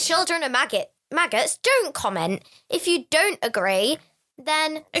dare you? If children are maggots, don't comment. If you don't agree,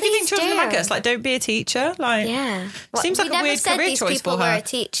 then if you think children are maggots, like, don't be a teacher. Like, seems like a weird career choice for her. A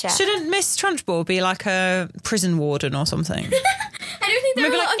teacher. Shouldn't Miss Trunchbull be like a prison warden or something? I don't think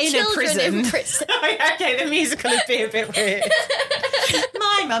there are a lot of children in prison. Okay, the musical would be a bit weird.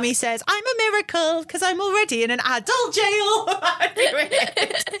 My mummy says I'm a miracle because I'm already in an adult jail. To be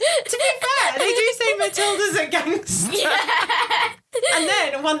fair, they do say Matilda's a gangster. Yeah. And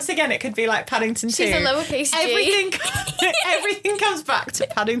then once again, it could be like Paddington 2. She's a lowercase g. Everything comes back to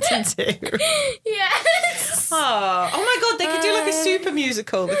Paddington 2. Yes. Oh my God, they could do like a super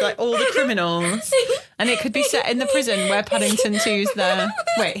musical with like all the criminals, and it could be set in the prison where Paddington 2's there.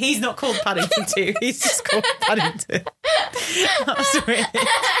 Wait, he's not called Paddington 2. He's just called Paddington. That's weird.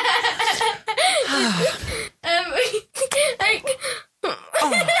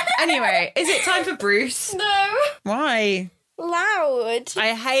 Anyway, is it time for Bruce? No. Why? Loud.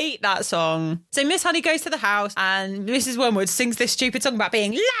 I hate that song. So Miss Honey goes to the house and Mrs. Wormwood sings this stupid song about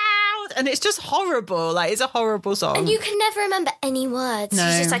being loud, and it's just horrible. Like, it's a horrible song. And you can never remember any words. No.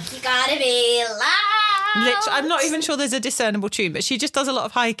 She's just like, you gotta be loud. I'm not even sure there's a discernible tune, but she just does a lot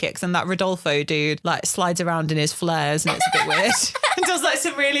of high kicks, and that Rodolfo dude like slides around in his flares, and it's a bit weird. And does like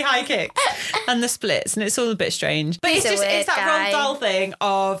some really high kicks and the splits, and it's all a bit strange. But it's that Roald Dahl thing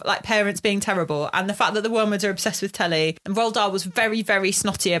of like parents being terrible, and the fact that the Wormwoods are obsessed with telly. And Roald Dahl was very, very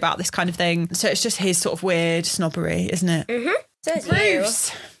snotty about this kind of thing, so it's just his sort of weird snobbery, isn't it? Mm-hmm. So is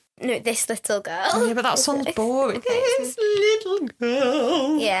Bruce. No, this little girl. Oh, yeah, but that song's boring. This little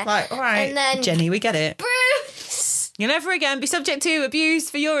girl. Yeah. Like, all right, and then Jenny, we get it. Bruce. You'll never again be subject to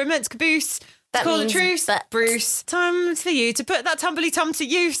abuse for your immense caboose. That Call the means truce, but. Bruce. Time for you to put that tumbly tum to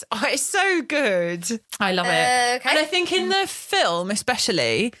use. Oh, it's so good. I love it. Okay. And I think in the film,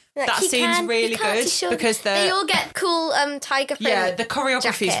 especially, that scene's really good because they all get cool tiger print. Yeah, the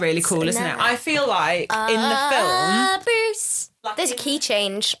choreography is really cool, isn't it? I feel like in the film, Bruce. Like there's a key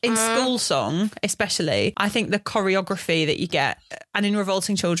change. In School Song, especially, I think the choreography that you get, and in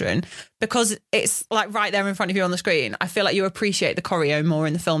Revolting Children, because it's like right there in front of you on the screen, I feel like you appreciate the choreo more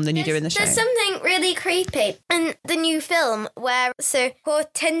in the film than you do in the show. There's something really creepy in the new film where, so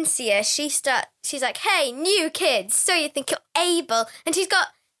Hortensia, she's like, hey, new kids, so you think you're able. And she's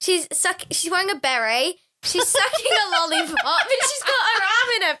wearing a beret, she's sucking a lollipop, and she's got her arm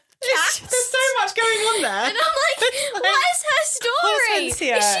in a cast. There's so much going on there. And I'm like, what is her story?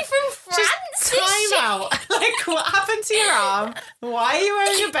 Hortensia. Is she from France? Time out. Like, what happened to your arm? Why are you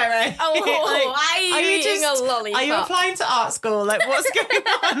wearing a beret? Oh, like, why are you eating a lollipop? Are you applying to art school? Like, what's going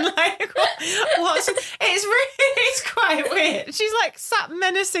on? Like, it's quite weird. She's like sat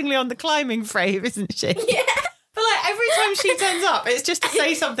menacingly on the climbing frame, isn't she? Yeah. But like every time she turns up, it's just to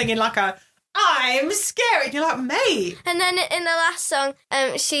say something in like a, I'm scared. And you're like, mate. And then in the last song,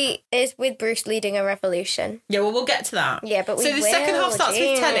 she is with Bruce leading a revolution. Yeah, well, we'll get to that. Yeah, but so the second half starts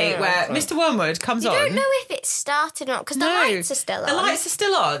with telly, where Mr. Wormwood comes on. You don't know if it started or not, because the lights are still on. The lights are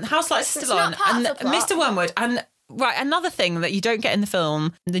still on. House lights are still on. And Mr. Wormwood, and right, another thing that you don't get in the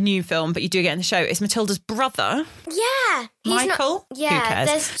film, the new film, but you do get in the show, is Matilda's brother. Yeah. Michael? Not, yeah, who cares?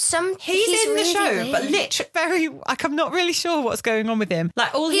 there's some... He's in the really show, weird. but literally I'm not really sure what's going on with him.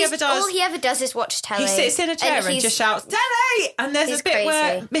 Like, all he ever does is watch telly. he sits in a chair and just shouts, "Telly!" And there's a bit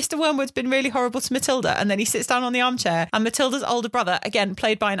where Mr. Wormwood's been really horrible to Matilda, and then he sits down on the armchair, and Matilda's older brother, again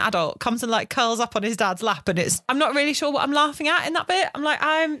played by an adult, comes and like curls up on his dad's lap, and I'm not really sure what I'm laughing at in that bit. I'm like,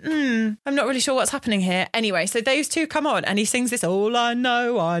 I'm not really sure what's happening here. Anyway, so those two come on, and he sings this "All I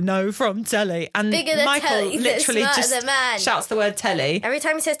know from telly," and Michael telly, literally just shouts the word telly. Every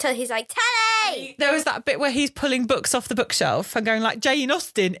time he says telly, he's like, telly! There was that bit where he's pulling books off the bookshelf and going like, Jane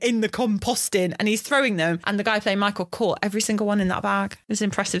Austen in the composting, and he's throwing them, and the guy playing Michael caught every single one in that bag. It was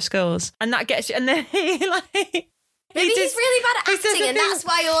impressive skills. And that gets you, and then he like... Maybe he's really bad at acting, and that's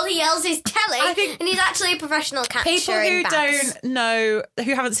why all he yells is telly, and he's actually a professional catcher. People who don't know,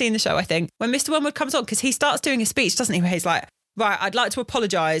 who haven't seen the show, I think, when Mr. Wormwood comes on, because he starts doing a speech, doesn't he, where he's like, right, I'd like to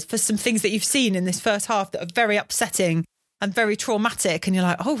apologise for some things that you've seen in this first half that are very upsetting and very traumatic, and you're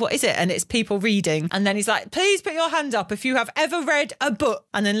like, oh, what is it? And it's people reading, and then he's like, please put your hand up if you have ever read a book,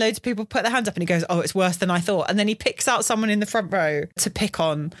 and then loads of people put their hands up, and he goes, oh, it's worse than I thought, and then he picks out someone in the front row to pick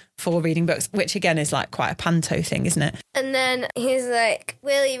on for reading books, which again is like quite a panto thing, isn't it? And then he's like,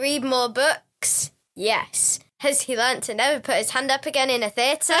 will he read more books? Yes. Has he learnt to never put his hand up again in a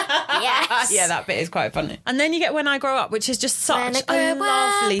theatre? Yes. Yeah, that bit is quite funny. And then you get When I Grow Up, which is just such a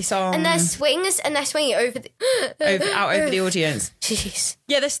lovely song. And there's swings, and they're swinging over the audience. Jeez.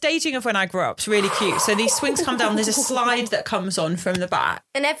 Yeah, the staging of When I Grow Up is really cute. So these swings come down, there's a slide that comes on from the back.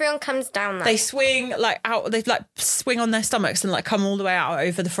 And everyone comes down that. They swing like out, they like swing on their stomachs and like come all the way out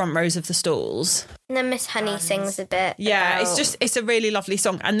over the front rows of the stalls. And then Miss Honey sings a bit. Yeah, it's a really lovely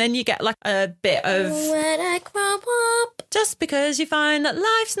song. And then you get like a bit of When I Grow Up. Just because you find that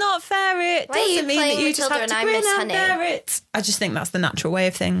life's not fair, it doesn't mean that you just have to grin and bear it. I just think that's the natural way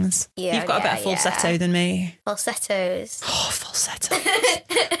of things. Yeah, you've got a better falsetto than me. Falsettos. Oh, falsetto.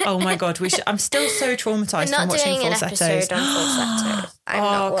 Oh my God, I'm still so traumatised from watching falsettos. An episode on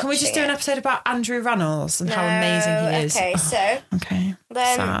falsettos. Can we just do an episode about Andrew Rannells and how amazing he is? Okay, so. Okay.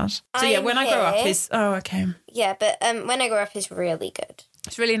 Sad. So yeah, When I Grow Up is. Oh, okay. Yeah, but When I Grow Up is really good.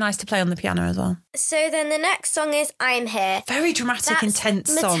 It's really nice to play on the piano as well. So then the next song is I'm Here. Very dramatic,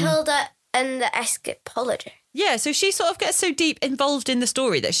 intense song. Matilda and the Escapology. Yeah, so she sort of gets so deep involved in the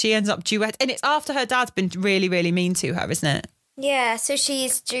story that she ends up duet. And it's after her dad's been really, really mean to her, isn't it? Yeah, so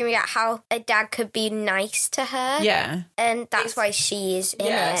she's dreaming about how a dad could be nice to her. Yeah. And that's why she is in it.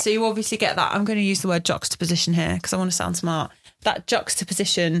 Yeah, so you obviously get that. I'm going to use the word juxtaposition here because I want to sound smart. That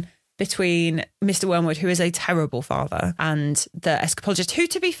juxtaposition between Mr. Wormwood, who is a terrible father, and the escapologist, who,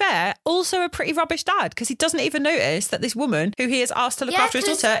 to be fair, also a pretty rubbish dad, because he doesn't even notice that this woman, who he has asked to look after his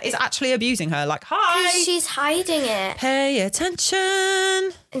daughter, is actually abusing her. Like, hi! Because she's hiding it. Pay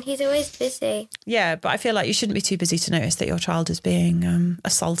attention! And he's always busy. Yeah, but I feel like you shouldn't be too busy to notice that your child is being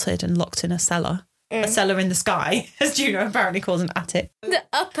assaulted and locked in a cellar. A cellar in the sky, as Juno apparently calls an attic. The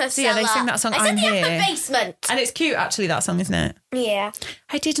upper cellar. So yeah, they sing that song, I'm Here. The upper basement. And it's cute, actually, that song, isn't it? Yeah.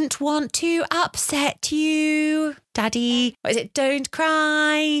 I didn't want to upset you, Daddy. What is it? Don't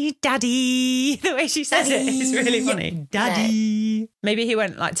cry, Daddy. The way she says it is really funny. Daddy. No. Maybe he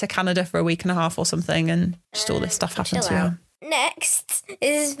went like to Canada for a week and a half or something and just all this stuff happened to him. Next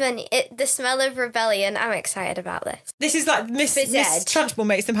is funny. The Smell of Rebellion. I'm excited about this. This is like Miss Trunchbull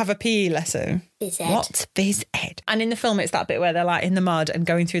makes them have a PE lesson. Phys ed. What? Phys ed. And in the film, it's that bit where they're like in the mud and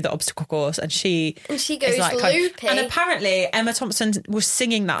going through the obstacle course, and she goes like, loopy. And apparently Emma Thompson was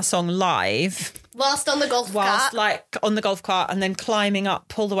singing that song live whilst on the golf cart, like on the golf cart, and then climbing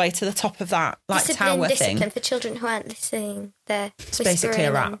up all the way to the top of that like tower thing. Discipline for children who aren't listening. It's basically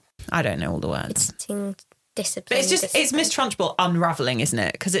a rap. I don't know all the words. Discipline. But it's Miss Trunchbull unravelling, isn't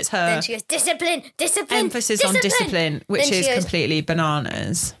it? Because it's her. Then she goes, discipline. Emphasis on discipline, which is completely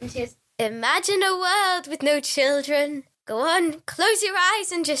bananas. And she goes, imagine a world with no children. Go on, close your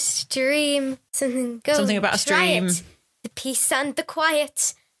eyes and just dream. Something about a stream. The peace and the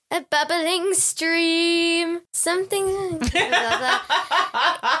quiet. A bubbling stream. Something. Blah, blah.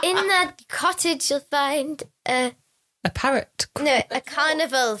 In that cottage you'll find a parrot. No, a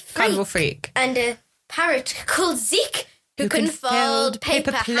carnival freak. Carnival freak. And a parrot called Zeke, who can fold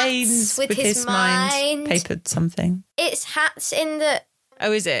paper planes with his mind. Papered something. It's hats in the...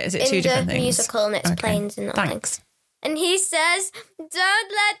 Oh, is it? Is it two different things? In the musical, and it's planes and Thanks. Things. And he says, don't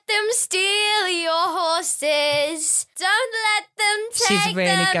let them steal your horses. Don't let them take She's really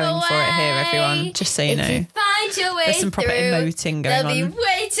them going away. For it here, everyone. Just so you know. If you find your way There's some proper emoting going on. They'll be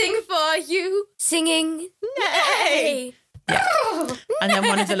waiting for you, singing, nay. Yeah. And then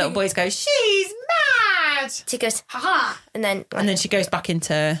one of the little boys goes, she's red. She goes, ha-ha. And then she goes back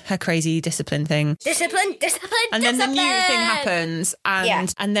into her crazy discipline thing. Discipline. And then the new thing happens.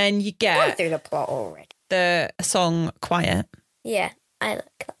 And then you get... Going through the plot already. The song Quiet. Yeah, I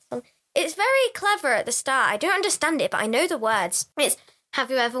like that song. It's very clever at the start. I don't understand it, but I know the words. It's, have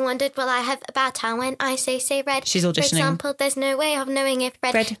you ever wondered what I have about town when I say red? She's auditioning. For example, there's no way of knowing if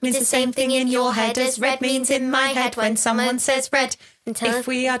red means the same thing in your head as red means in my head when someone says red. If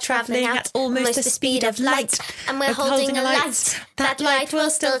we are travelling at almost the speed of light and we're holding a light, that light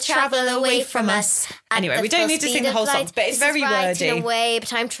will still travel away from us. Anyway, we don't need to sing the whole song, but it's very wordy. In a way,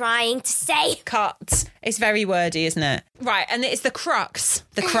 but I'm trying to say. Cut. It's very wordy, isn't it? Right, and it's the crux,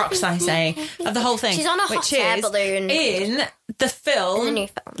 I say, of the whole thing. She's on a hot air balloon. In the film, in the new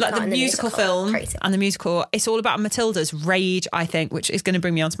film. like the musical film and the musical, it's all about Matilda's rage, I think, which is going to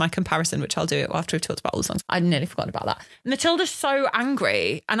bring me on to my comparison, which I'll do after we've talked about all the songs. I'd nearly forgotten about that. Matilda's so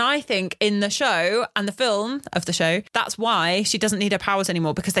angry, and I think in the show and the film of the show, that's why she doesn't need her powers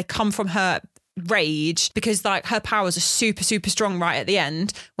anymore, because they come from her rage, because like her powers are super strong right at the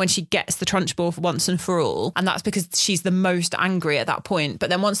end when she gets the trunch ball for once and for all, and that's because she's the most angry at that point. But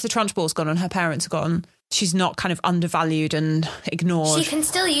then once the trunch ball's gone and her parents are gone, she's not kind of undervalued and ignored. She can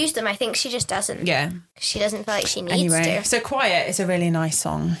still use them. I think she just doesn't. Yeah. She doesn't feel like she needs to. So Quiet is a really nice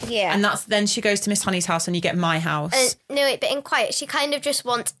song. Yeah. And then she goes to Miss Honey's house and you get My House. No, wait, but in Quiet, she kind of just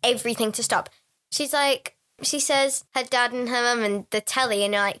wants everything to stop. She's like, she says her dad and her mum and the telly,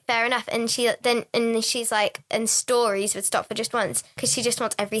 and you're like, fair enough. And she's like, and stories would stop for just once, because she just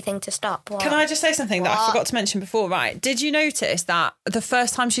wants everything to stop. What? Can I just say something that I forgot to mention before? Right. Did you notice that the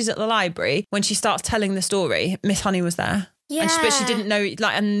first time she's at the library, when she starts telling the story, Miss Honey was there? Yeah. But she didn't know,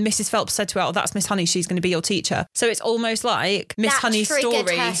 like, and Mrs. Phelps said to her, oh, that's Miss Honey, she's going to be your teacher. So it's almost like Miss Honey's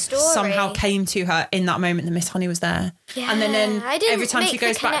story somehow came to her in that moment that Miss Honey was there. Yeah. And then every time she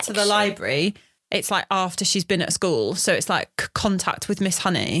goes back to the library, it's like after she's been at school. So it's like contact with Miss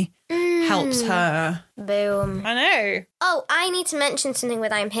Honey helps her. Boom. I know. Oh, I need to mention something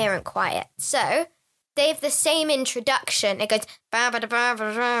with I'm Here and Quiet. So they have the same introduction. It goes... That's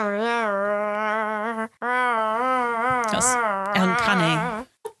uncanny.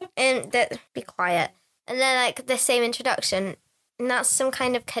 And be quiet. And then like the same introduction. And that's some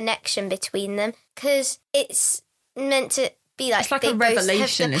kind of connection between them. Because it's meant to be like... It's like they a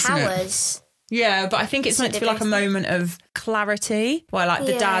revelation, both have the isn't powers. it? Yeah, but I think it's meant to be like a moment of clarity where like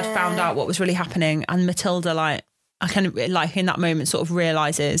the dad found out what was really happening and Matilda like I kind of like in that moment sort of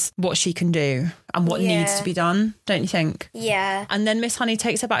realises what she can do and what needs to be done, don't you think? Yeah. And then Miss Honey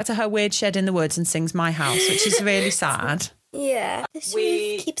takes her back to her weird shed in the woods and sings My House, which is really sad. Yeah. The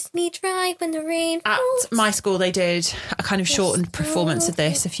roof keeps me dry when the rain falls. At my school, they did a kind of shortened performance of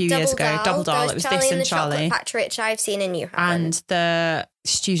this a few years ago. Double Dahl. It was this and Charlie. Factory, which I've seen and you haven't. And the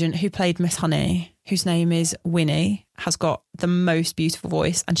student who played Miss Honey, whose name is Winnie, has got the most beautiful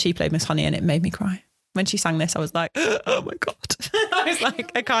voice, and she played Miss Honey, and it made me cry. When she sang this, I was like, oh my God. I was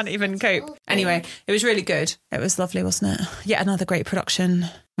like, I can't even cope. Anyway, it was really good. It was lovely, wasn't it? Yet another great production.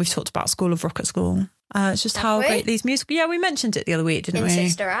 We've talked about School of Rock at school. It's just how great these musicals... Yeah, we mentioned it the other week, didn't we?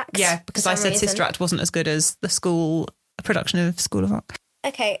 Sister Act. Yeah, because I said Sister Act wasn't as good as the school production of School of Rock.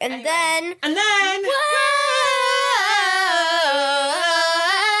 Okay, and then... Whoa!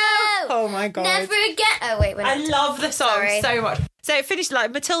 Oh my God. Never again. Oh, wait. I love the song so much. So it finished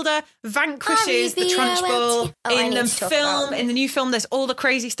like Matilda vanquishes the trunch ball in the film. In the new film, there's all the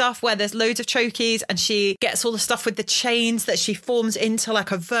crazy stuff where there's loads of chokies and she gets all the stuff with the chains that she forms into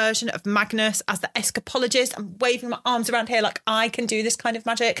like a version of Magnus as the escapologist. I'm waving my arms around here like I can do this kind of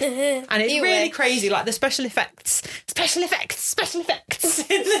magic. And it's really crazy. Like the special effects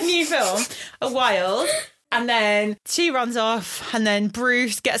in the new film are wild. And then she runs off and then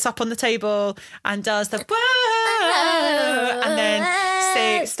Bruce gets up on the table and does the whoa, and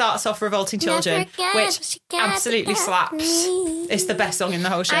then starts off Revolting Children, which absolutely slaps. It's the best song in the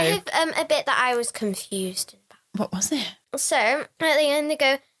whole show. I have a bit that I was confused about. What was it? So, at the end they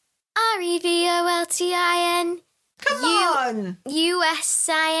go, REVOLTIN. Come on!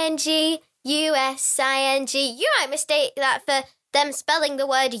 USING. You might mistake that for them spelling the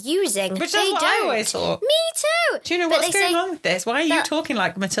word using. Which is what I always thought. Me too. Do you know what's going on with this? Why are you talking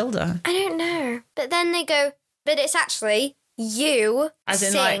like Matilda? I don't know. But then they go, but it's actually you As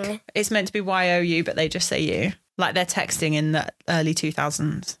in, sing. like, it's meant to be YOU, but they just say you. Like they're texting in the early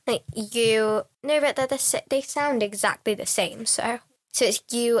 2000s. Like you. No, but they sound exactly the same. So it's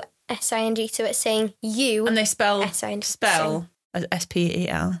USING, so it's saying you. And they spell as SPEL.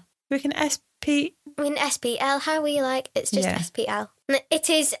 We can SP. I mean, SPL, how we like, it's just SPL. It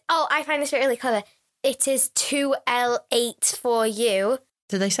is, I find this bit really clever. It is 2L8 for you.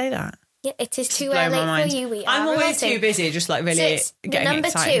 Did they say that? Yeah, it is too blowing my early mind. for you. We I'm are always revolting. too busy, just like really So getting number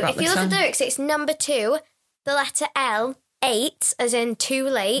excited 2. about If this you look at film. the lyrics, it's number 2, the letter L, 8, as in too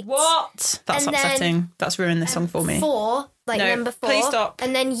late. What? That's And then, upsetting. That's ruined this song for me. 4, like No, number 4. please stop.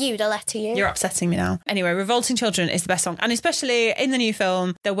 And then U, the letter U. You're upsetting me now. Anyway, Revolting Children is the best song. And especially in the new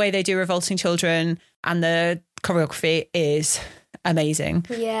film, the way they do Revolting Children and the choreography is amazing.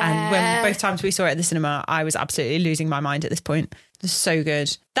 Yeah. And when both times we saw it at the cinema, I was absolutely losing my mind at this point. It was so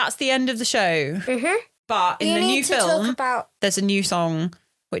good. That's the end of the show. Mm-hmm. But in You the new need to film, talk about... there's a new song,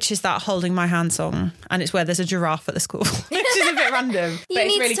 which is that Holding My Hand song. And it's where there's a giraffe at the school, which is a bit random. You but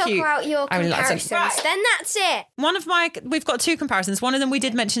it's need really to talk cute. about your I really like it. comparisons. Right. Then that's it. We've got 2 comparisons. One of them we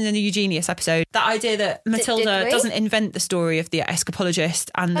did mention in the Eugenius episode. That idea that Matilda we? doesn't invent the story of the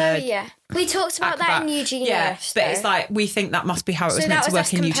escapologist and the Oh, yeah. We talked about that in acrobat. Eugenius. Yeah, but it's like, we think that must be how it was So meant that to was work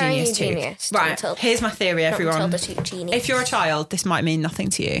us in comparing Eugenius too. Eugenius to Right, Matilda. here's my theory, Not everyone. Matilda to Eugenius. If you're a child, this might mean nothing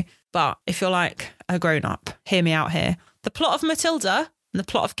to you. But if you're like a grown-up, hear me out here. The plot of Matilda and the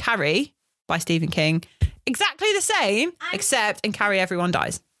plot of Carrie by Stephen King, exactly the same, except in Carrie everyone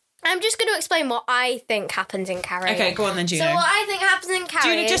dies. I'm just going to explain what I think happens in Carrie. Okay, go on then, Juno. So what I think happens in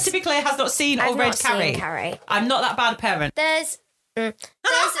Carrie Juno, just to be clear, has not seen or I've read not seen Carrie. Carrie. I'm not that bad a parent. There's... Oh,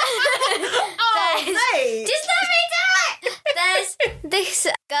 there's mate. just let me do it! There's this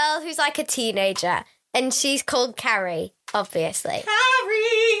girl who's like a teenager, and she's called Carrie, obviously.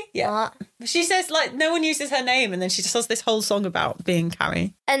 Carrie. Yeah. What? She says, like, no one uses her name, and then she just does this whole song about being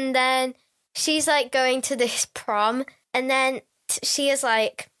Carrie. And then she's like going to this prom, and then she has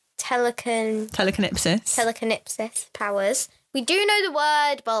like telekinesis powers. We do know the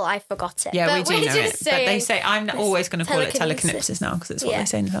word, well, I forgot it. Yeah, but we do we're know just it. But they saying say, I'm always going to call it telekinesis. telekinesis now because it's what Yeah. they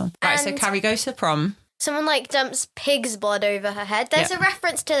say in the film. Right, so And- Carrie goes to prom. Someone like dumps pig's blood over her head. There's Yeah. a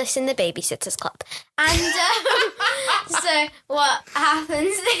reference to this in the Babysitters Club. And so what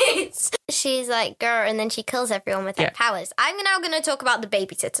happens is she's like, grr, and then she kills everyone with her Yeah. powers. I'm now going to talk about the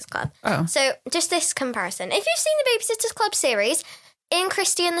Babysitters Club. Oh. So just this comparison. If you've seen the Babysitters Club series, in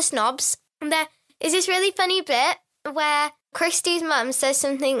Christy and the Snobs, there is this really funny bit where Christy's mum says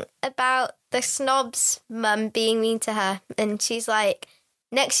something about the Snob's mum being mean to her. And she's like,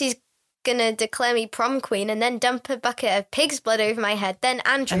 next she's gonna declare me prom queen and then dump a bucket of pig's blood over my head. Then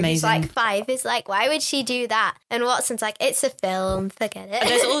Andrew, who's Amazing. like 5, is like, why would she do that? And Watson's like, it's a film, forget it. And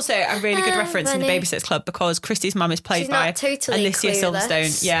there's also a really good reference in the Funny. Babysitters Club because Christy's mum is played She's by not totally Alicia clueless.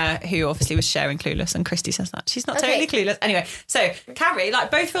 Silverstone, yeah, who obviously was sharing Clueless, and Christy says that. She's not Okay. totally clueless. Anyway, so Carrie,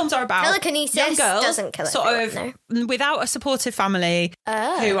 like both films are about Telekinesis young girls doesn't kill sort everyone, of without a supportive family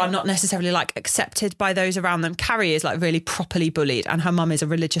who are not necessarily like accepted by those around them. Carrie is like really properly bullied and her mum is a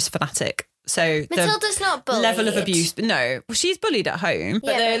religious fanatic. So Matilda's not bullied. level of abuse, but no, well, she's bullied at home.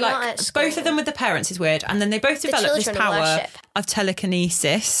 But Yeah, they're but not like at school. both of them with the parents is weird, and then they both develop this children power worship. of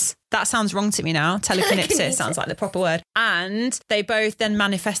telekinesis. That sounds wrong to me now. Telekinesis sounds like the proper word, and they both then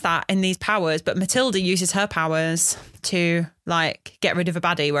manifest that in these powers. But Matilda uses her powers to like get rid of a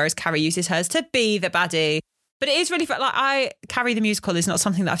baddie, whereas Carrie uses hers to be the baddie. But it is really fun. Like Carrie the musical is not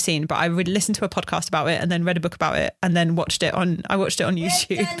something that I've seen, but I would listen to a podcast about it and then read a book about it and then watched it on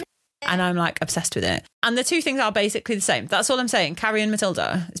YouTube. And I'm like obsessed with it. And the two things are basically the same. That's all I'm saying. Carrie and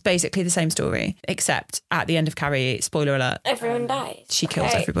Matilda is basically the same story, except at the end of Carrie, spoiler alert, Everyone dies. she kills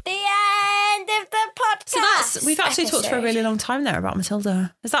Okay. everybody. The end of the podcast. So we've actually talked for a really long time there about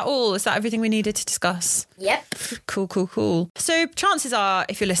Matilda. Is that all? Is that everything we needed to discuss? Yep. Cool. So chances are,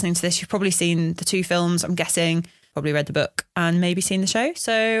 if you're listening to this, you've probably seen the 2 films, I'm guessing. Probably read the book and maybe seen the show.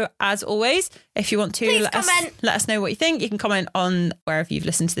 So as always, if you want to Please let us know what you think, you can comment on wherever you've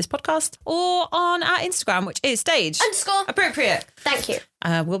listened to this podcast or on our Instagram, which is _appropriate. Thank you.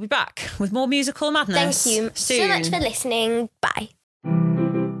 We'll be back with more musical madness. Thank you soon. so much for listening. Bye.